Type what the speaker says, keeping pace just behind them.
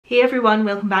Hey everyone,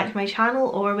 welcome back to my channel,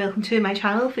 or welcome to my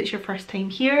channel if it's your first time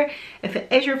here. If it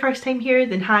is your first time here,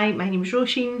 then hi, my name is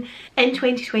Roisin. In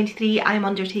 2023 I'm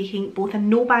undertaking both a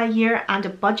no-buy year and a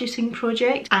budgeting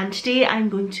project, and today I'm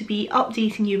going to be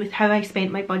updating you with how I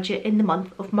spent my budget in the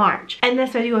month of March. In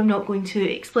this video I'm not going to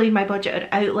explain my budget or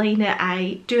outline it.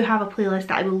 I do have a playlist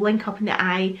that I will link up in the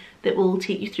eye that will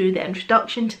take you through the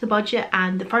introduction to the budget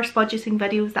and the first budgeting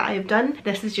videos that I have done.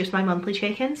 This is just my monthly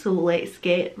check-in, so let's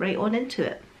get right on into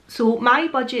it. So my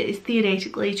budget is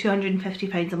theoretically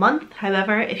 £250 a month.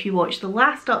 However, if you watched the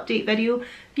last update video,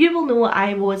 you will know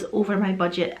I was over my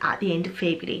budget at the end of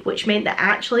February, which meant that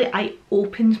actually I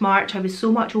opened March. I was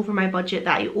so much over my budget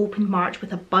that I opened March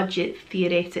with a budget,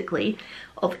 theoretically,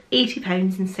 of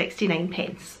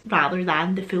 £80.69 rather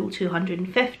than the full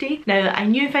 250. Now, I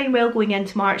knew fine well going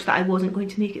into March that I wasn't going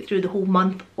to make it through the whole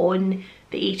month on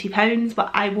the £80,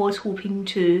 but I was hoping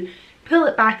to pull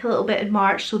it back a little bit in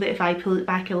March, so that if I pull it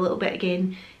back a little bit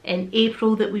again in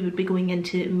April, that we would be going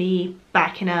into May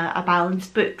back in a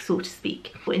balanced book, so to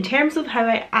speak. But in terms of how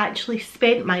I actually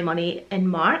spent my money in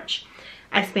March,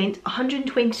 I spent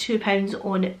 £122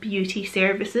 on beauty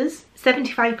services.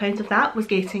 £75 of that was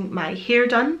getting my hair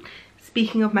done.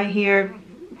 Speaking of my hair,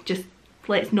 just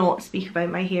let's not speak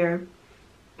about my hair.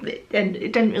 And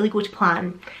it didn't really go to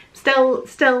plan.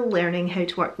 Still learning how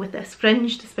to work with this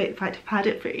fringe, despite the fact I've had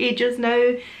it for ages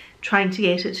now. Trying to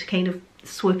get it to kind of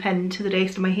swoop into the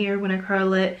rest of my hair when I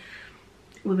curl it.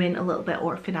 We went a little bit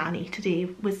Orphan Annie today.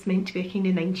 It was meant to be a kind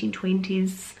of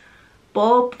 1920s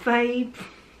bob vibe.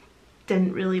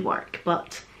 Didn't really work,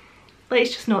 but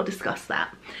let's just not discuss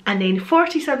that. And then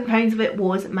 £47 of it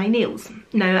was my nails.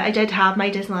 Now, I did have my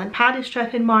Disneyland Paris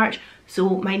trip in March,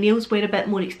 so my nails were a bit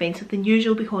more expensive than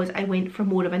usual because I went for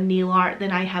more of a nail art than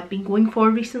I have been going for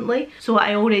recently. So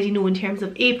I already know in terms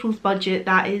of April's budget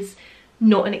that is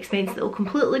not an expense that will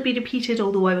completely be repeated,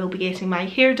 although I will be getting my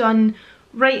hair done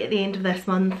right at the end of this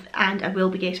month, and I will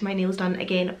be getting my nails done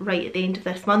again right at the end of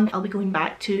this month. I'll be going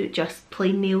back to just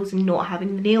plain nails and not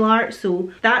having the nail art,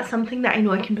 so that's something that I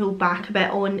know I can pull back a bit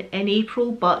on in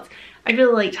April, but I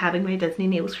really liked having my Disney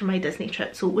nails for my Disney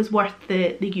trip, so it was worth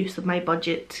the use of my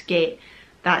budget to get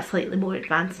that slightly more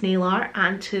advanced nail art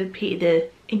and to pay the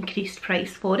increased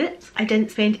price for it. I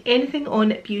didn't spend anything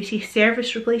on beauty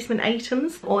service replacement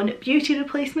items. On beauty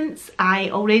replacements, I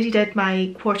already did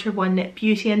my Q1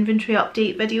 beauty inventory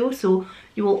update video, so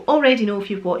you will already know if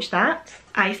you've watched that.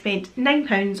 I spent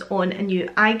 £9 on a new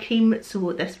eye cream,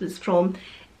 so this was from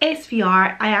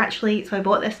SVR. So I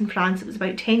bought this in France, it was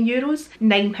about €10.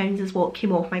 £9 is what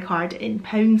came off my card in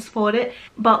pounds for it.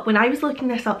 But when I was looking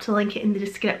this up to link it in the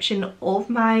description of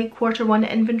my Q1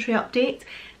 inventory update,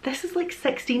 this is like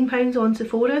 £16 on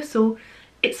Sephora. So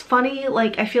it's funny,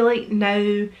 like I feel like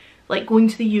now, like going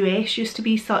to the US used to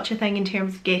be such a thing in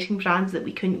terms of getting brands that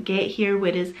we couldn't get here,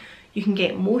 whereas you can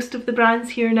get most of the brands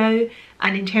here now.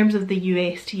 And in terms of the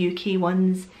US to UK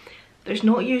ones, there's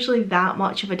not usually that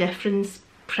much of a difference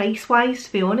price wise,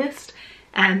 to be honest.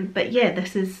 But yeah,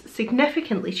 this is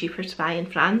significantly cheaper to buy in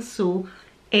France, so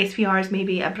SVR is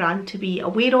maybe a brand to be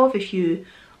aware of if you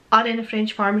are in a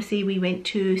French pharmacy. We went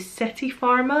to City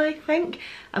Pharma, I think.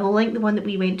 I will link the one that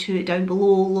we went to down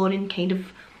below. Lauren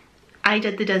I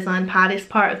did the Disneyland Paris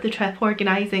part of the trip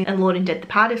organising, and Lauren did the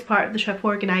Paris part of the trip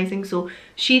organising, so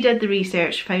she did the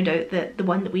research, found out that the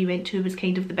one that we went to was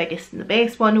kind of the biggest and the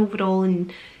best one overall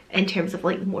in terms of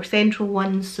like the more central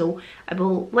ones, so I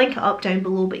will link it up down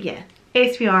below. But yeah,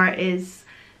 SVR is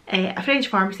a French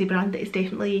pharmacy brand that is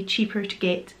definitely cheaper to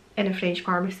get in a French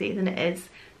pharmacy than it is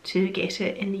to get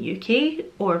it in the UK,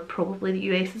 or probably the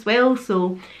US as well,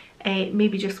 so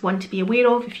maybe just one to be aware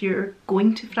of if you're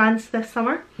going to France this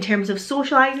summer. In terms of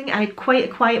socialising, I had quite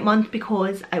a quiet month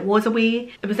because I was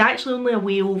away. I was actually only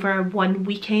away over one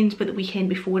weekend, but the weekend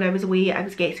before I was away I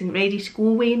was getting ready to go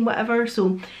away and whatever,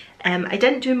 so I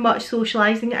didn't do much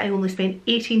socialising. I only spent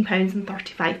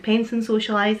 £18.35 in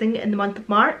socialising in the month of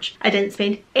March. I didn't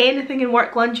spend anything in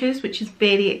work lunches, which is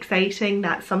very exciting.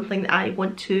 That's something that I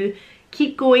want to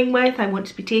keep going with. I want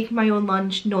to be taking my own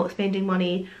lunch, not spending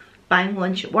money buying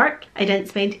lunch at work. I didn't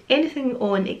spend anything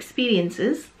on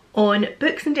experiences. On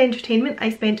books and entertainment, I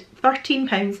spent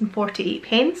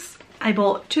 £13.48. I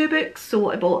bought 2 books, so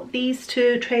I bought these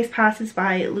two, Trespasses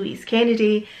by Louise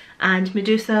Kennedy and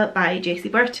Medusa by Jessie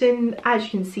Burton. As you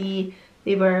can see,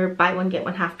 they were buy one get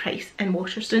one half price in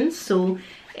Waterstones, so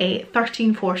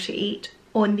 £13.48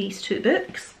 on these 2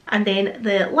 books. And then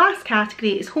the last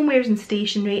category is homewares and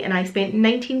stationery, and I spent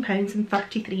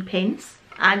 £19.33.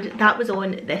 And that was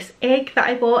on this egg that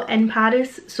I bought in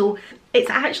Paris. So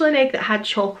it's actually an egg that had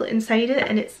chocolate inside it,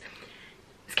 and it's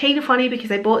It's kind of funny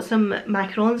because I bought some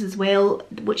macarons as well,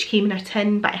 which came in a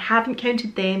tin, but I haven't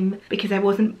counted them because I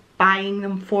wasn't buying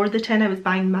them for the tin. I was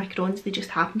buying macarons, they just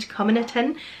happened to come in a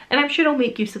tin, and I'm sure I'll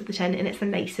make use of the tin, and it's a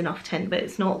nice enough tin, but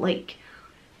it's not like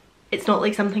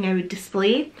something I would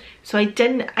display. So I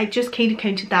just kind of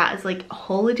counted that as like a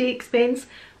holiday expense,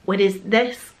 whereas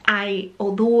this,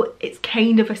 although it's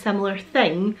kind of a similar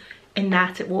thing in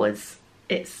that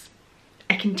it's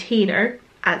a container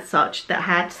as such that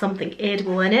had something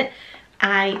edible in it,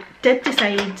 I did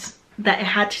decide that I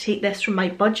had to take this from my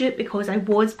budget because I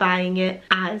was buying it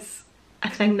as a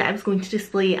thing that I was going to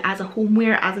display as a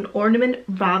homeware, as an ornament,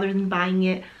 rather than buying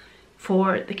it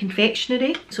for the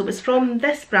confectionery. So it was from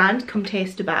this brand,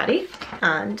 Comtesse du Barry,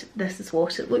 and this is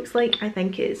what it looks like. I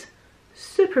think it's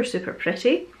super, super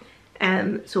pretty.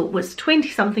 So it was 20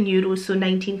 something euros, so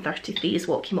 1933 is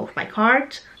what came off my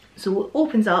card. So it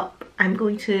opens up. I'm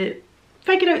going to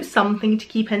figure out something to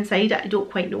keep inside it. I don't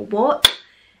quite know what,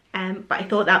 but I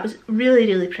thought that was really,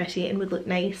 really pretty and would look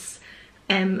nice.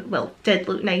 Well, did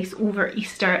look nice over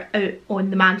Easter out on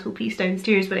the mantelpiece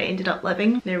downstairs where I ended up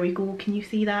living. There we go, can you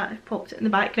see that? I've popped it in the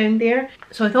background there.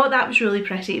 So I thought that was really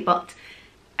pretty, but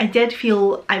I did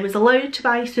feel I was allowed to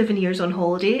buy souvenirs on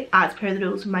holiday as per the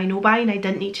rules of my no-buy, and I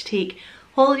didn't need to take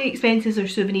holiday expenses or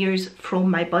souvenirs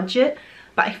from my budget.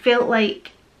 But I felt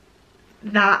like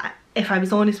that, if I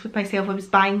was honest with myself, I was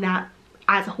buying that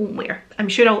as a homeware. I'm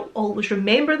sure I'll always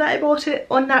remember that I bought it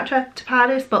on that trip to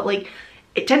Paris, but like,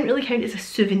 it didn't really count as a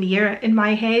souvenir in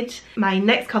my head. My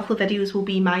next couple of videos will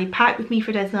be my pack with me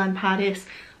for Disneyland Paris,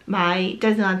 my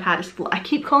Disneyland Paris vlog. I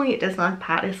keep calling it Disneyland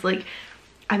Paris, like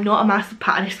I'm not a massive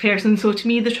Paris person, so to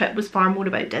me the trip was far more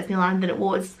about Disneyland than it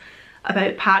was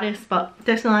about Paris, but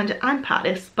Disneyland and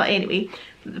Paris. But anyway,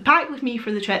 the pack with me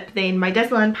for the trip, then my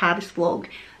Disneyland Paris vlog,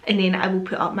 and then I will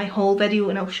put up my haul video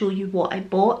and I'll show you what I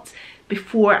bought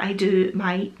before I do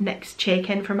my next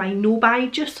check-in for my no-buy,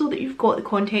 just so that you've got the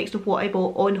context of what I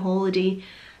bought on holiday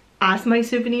as my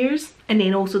souvenirs, and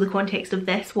then also the context of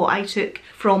this, what I took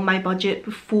from my budget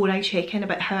before I check in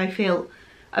about how I felt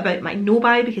about my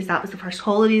no-buy, because that was the first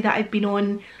holiday that I've been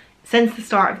on since the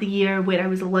start of the year where I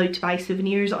was allowed to buy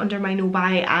souvenirs under my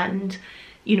no-buy, and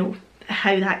you know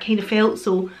how that kind of felt.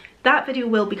 So that video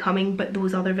will be coming, but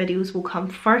those other videos will come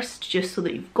first, just so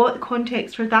that you've got the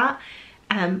context for that.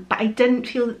 But I didn't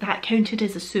feel that that counted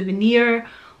as a souvenir,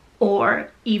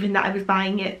 or even that I was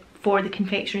buying it for the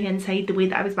confectionery inside the way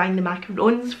that I was buying the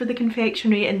macarons for the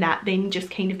confectionery, and that then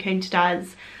just kind of counted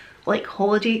as like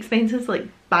holiday expenses, like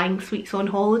buying sweets on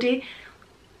holiday.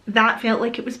 That felt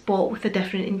like it was bought with a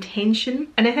different intention,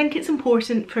 and I think it's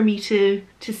important for me to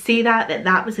say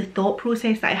that was a thought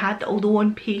process that I had, that although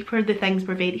on paper the things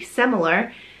were very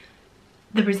similar,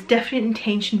 there was different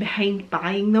intention behind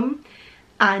buying them.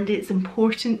 And it's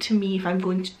important to me, if I'm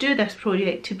going to do this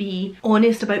project, to be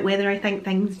honest about whether I think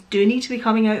things do need to be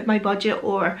coming out of my budget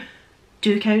or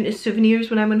do count as souvenirs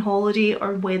when I'm on holiday,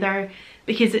 or whether,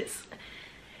 because it's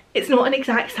not an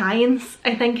exact science,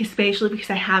 I think, especially because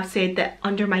I have said that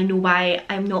under my no-buy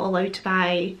I'm not allowed to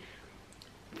buy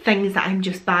things that I'm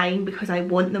just buying because I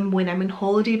want them when I'm on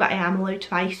holiday, but I am allowed to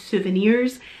buy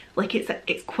souvenirs. Like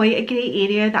it's quite a grey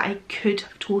area that I could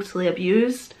have totally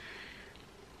abused.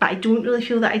 But I don't really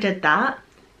feel that I did that,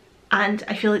 and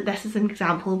I feel like this is an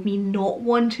example of me not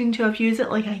wanting to have used it.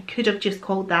 Like, I could have just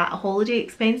called that a holiday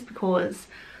expense because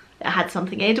it had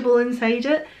something edible inside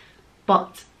it,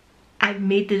 but I've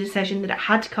made the decision that it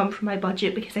had to come from my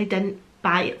budget because I didn't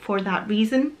buy it for that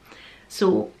reason.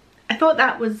 So I thought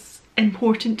that was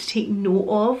important to take note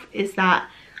of, is that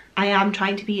I am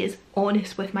trying to be as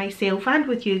honest with myself and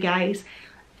with you guys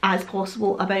as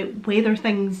possible about whether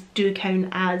things do count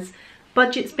as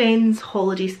budget spends,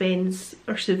 holiday spends,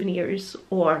 or souvenirs,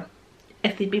 or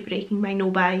if they'd be breaking my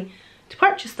no-buy to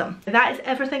purchase them. That is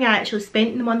everything I actually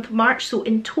spent in the month of March. So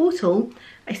in total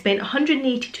I spent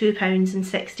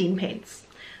 £182.16.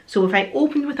 So if I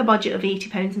opened with a budget of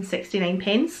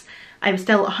 £80.69, I was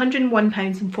still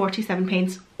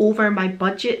 £101.47 over my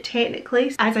budget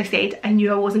technically. As I said, I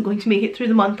knew I wasn't going to make it through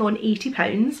the month on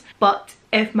 £80, but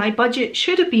if my budget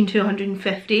should have been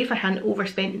 £250 if I hadn't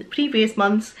overspent in the previous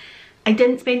months, I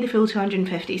didn't spend the full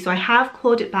 £250, so I have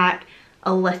clawed it back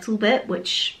a little bit,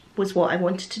 which was what I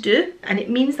wanted to do. And it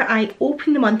means that I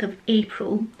opened the month of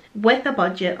April with a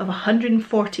budget of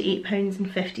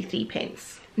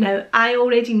 £148.53. Now, I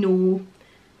already know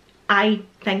I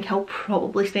think I'll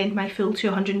probably spend my full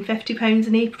 £250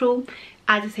 in April.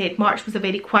 As I said, March was a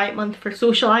very quiet month for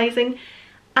socialising,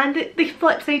 and the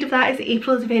flip side of that is that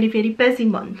April is a very, very busy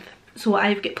month. So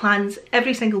I've got plans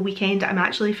every single weekend. I'm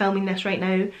actually filming this right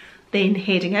now, then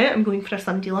heading out. I'm going for a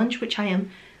Sunday lunch, which I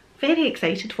am very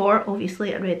excited for.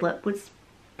 Obviously a red lip was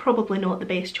probably not the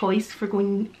best choice for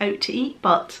going out to eat,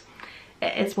 but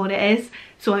it is what it is.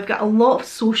 So I've got a lot of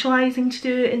socialising to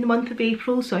do in the month of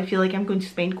April, so I feel like I'm going to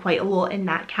spend quite a lot in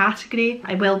that category.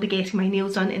 I will be getting my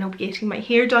nails done and I'll be getting my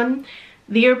hair done.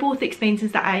 They are both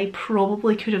expenses that I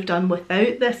probably could have done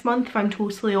without this month, if I'm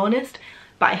totally honest,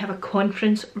 but I have a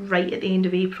conference right at the end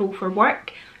of April for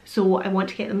work, so I want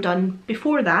to get them done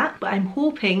before that. But I'm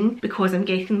hoping, because I'm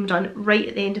getting them done right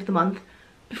at the end of the month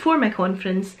before my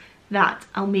conference, that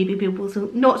I'll maybe be able to,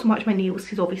 not so much my nails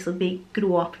because obviously they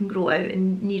grow up and grow out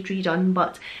and need redone,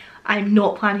 but I'm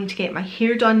not planning to get my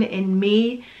hair done in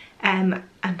May. I'm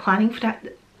planning for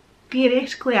that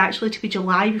theoretically actually to be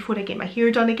July before I get my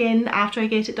hair done again, after I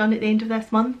get it done at the end of this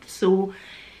month. So,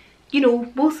 you know,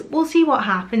 we'll see what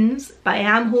happens, but I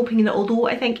am hoping that, although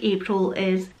I think April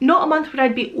is not a month where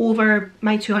I'd be over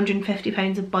my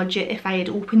 £250 of budget if I had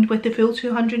opened with the full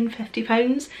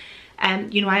 £250,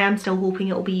 you know, I am still hoping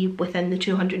it'll be within the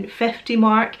 250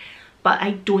 mark, but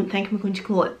I don't think I'm going to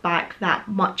claw it back that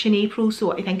much in April,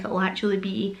 so I think it'll actually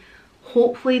be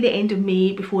hopefully the end of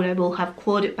May before I will have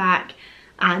clawed it back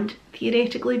and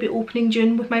theoretically be opening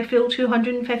June with my full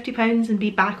 £250 and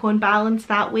be back on balance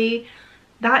that way.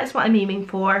 That is what I'm aiming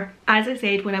for. As I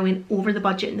said when I went over the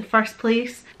budget in the first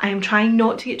place, I am trying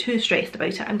not to get too stressed about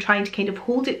it. I'm trying to kind of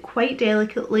hold it quite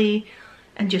delicately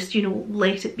and just, you know,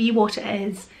 let it be what it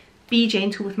is. Be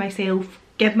gentle with myself,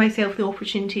 give myself the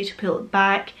opportunity to pull it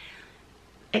back,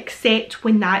 accept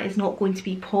when that is not going to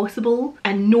be possible,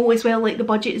 and know as well, like, the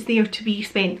budget is there to be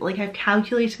spent. Like, I've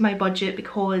calculated my budget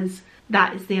because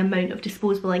that is the amount of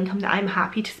disposable income that I'm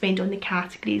happy to spend on the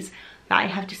categories that I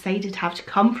have decided have to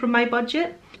come from my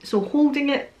budget. So holding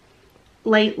it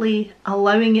lightly,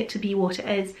 allowing it to be what it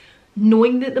is,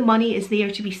 knowing that the money is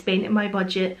there to be spent in my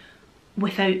budget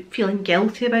without feeling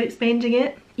guilty about spending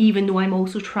it, even though I'm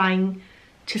also trying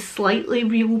to slightly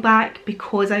reel back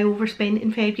because I overspent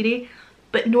in February,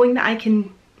 but knowing that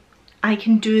I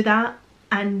can do that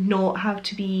and not have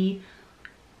to be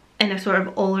in a sort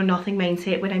of all or nothing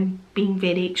mindset when I'm being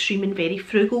very extreme and very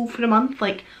frugal for a month.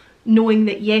 Like, knowing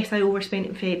that yes, I overspent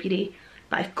in February,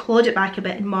 but I've clawed it back a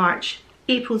bit in March.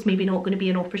 April's maybe not going to be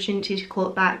an opportunity to claw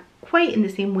it back quite in the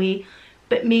same way,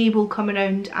 but May will come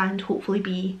around and hopefully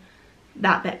be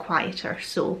that bit quieter.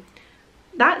 So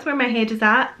that's where my head is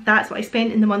at. That's what I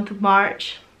spent in the month of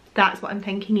March. That's what I'm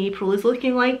thinking April is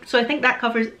looking like. So I think that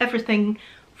covers everything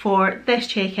for this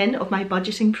check-in of my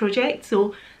budgeting project.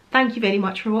 So thank you very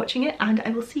much for watching it, and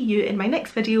I will see you in my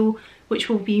next video, which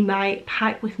will be my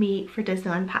pack with me for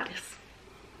Disneyland Paris.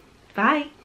 Bye!